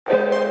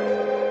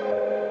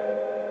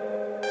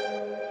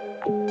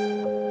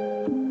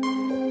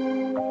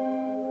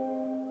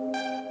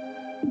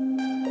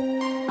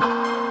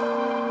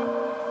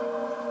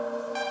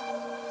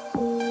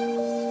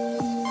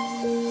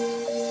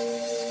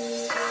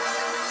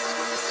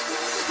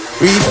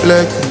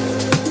Reflecting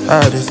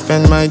how I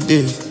spend my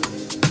days.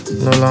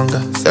 No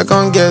longer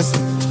second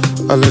guessing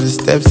all of the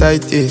steps I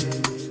take.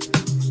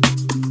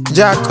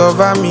 Jah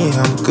cover me,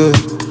 I'm good.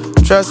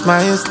 Trust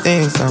my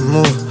instincts, I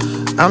move.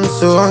 I'm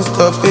so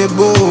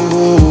unstoppable.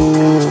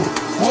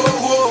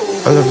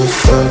 All of a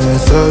sudden,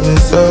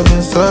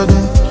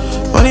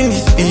 wanting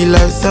this be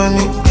like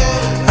Sonic.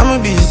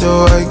 I'ma be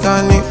so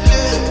iconic.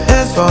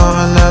 Thanks for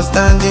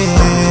understanding.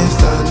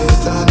 Standing.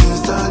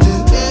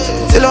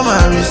 Till all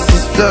my wrist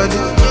is flooded.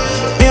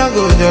 Me, I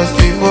go just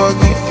keep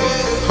walking.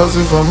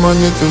 Hustle from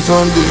Monday to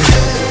Sunday.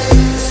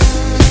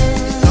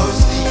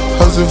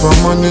 Hustle from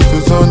Monday to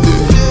Sunday.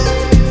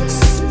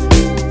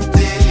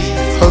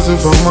 Hustle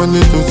from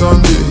Monday to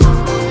Sunday.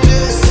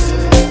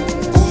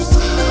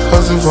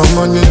 Hustle from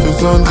Monday to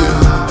Sunday.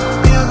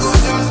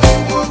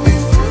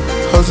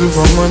 Hustle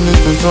from Monday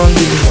to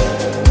Sunday.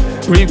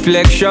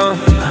 Reflection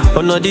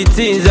on all the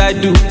things I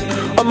do.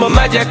 I'm a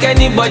magic,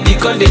 anybody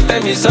can they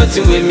tell me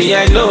something with me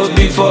I know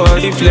before.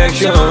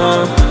 Reflection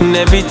and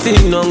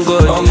everything on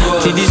God.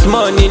 See this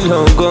morning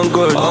long on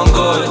God.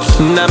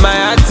 Now my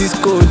heart is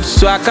cold,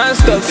 so I can't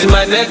stop till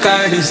my neck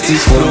and wrist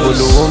is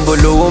closed.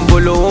 Wombolo.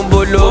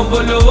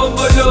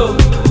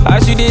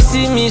 As you they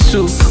see me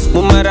so,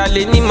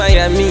 Mumarale ni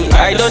Miami,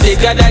 I don't they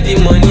gather the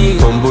money.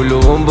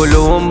 Wombolo.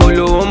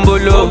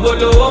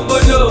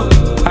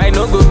 I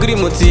no go gree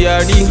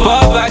motiari.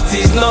 Poverty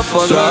is not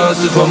for me. So I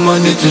hustle from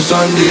Monday to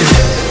Sunday.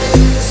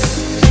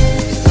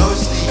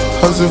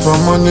 Hustle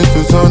from Monday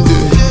to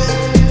Sunday.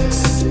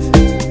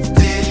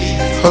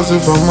 Hustle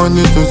from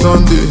Monday to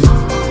Sunday.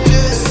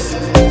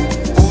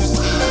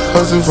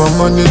 Hustle from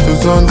Monday to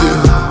Sunday.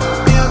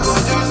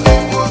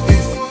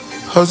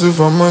 Hustle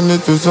from Monday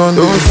to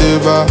Sunday. Don't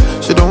save her,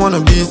 she don't wanna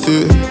be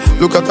safe.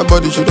 Look at her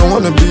body, she don't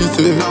wanna be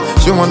safe.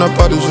 She wanna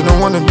party, she don't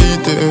wanna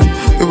beat it.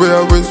 The way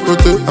I waist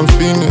rotate, I'm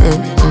feeling.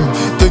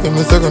 Taking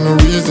a second no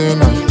reason.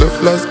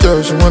 Left last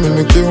girl, she wanted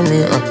to kill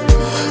me.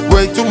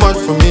 Way too much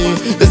for me,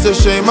 it's a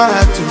shame I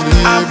had to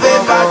leave. I'm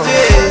paper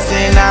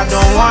chasing, I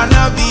don't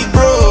wanna be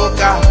broke.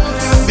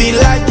 Been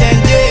like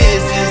 10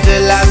 days since the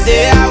last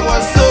day I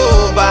was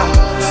sober.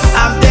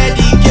 I'm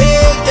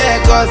dedicated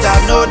cause I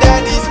know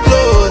that it's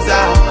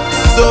closer.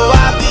 So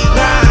I be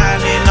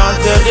grinding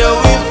until the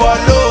wind fall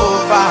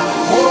over.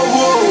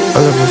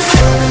 All of a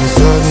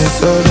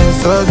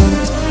sudden,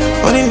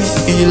 wanting this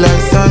feel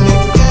like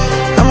Sonic.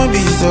 I'ma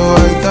be so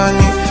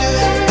iconic.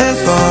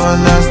 Thanks for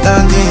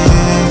understanding.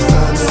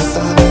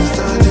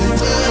 Standing.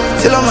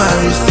 Till all my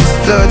wrist is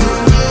flooded.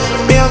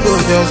 Me, I go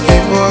just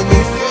keep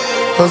walking.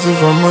 Hustle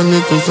from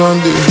Monday to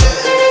Sunday.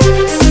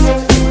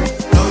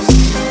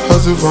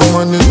 Hustle from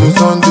Monday to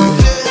Sunday.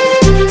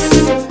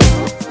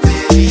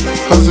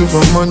 Hustle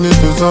from Monday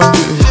to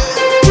Sunday.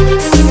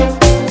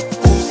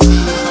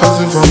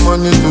 Hustle from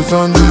Monday to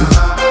Sunday.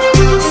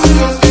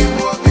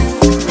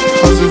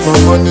 Hustle from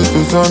Monday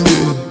to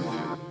Sunday.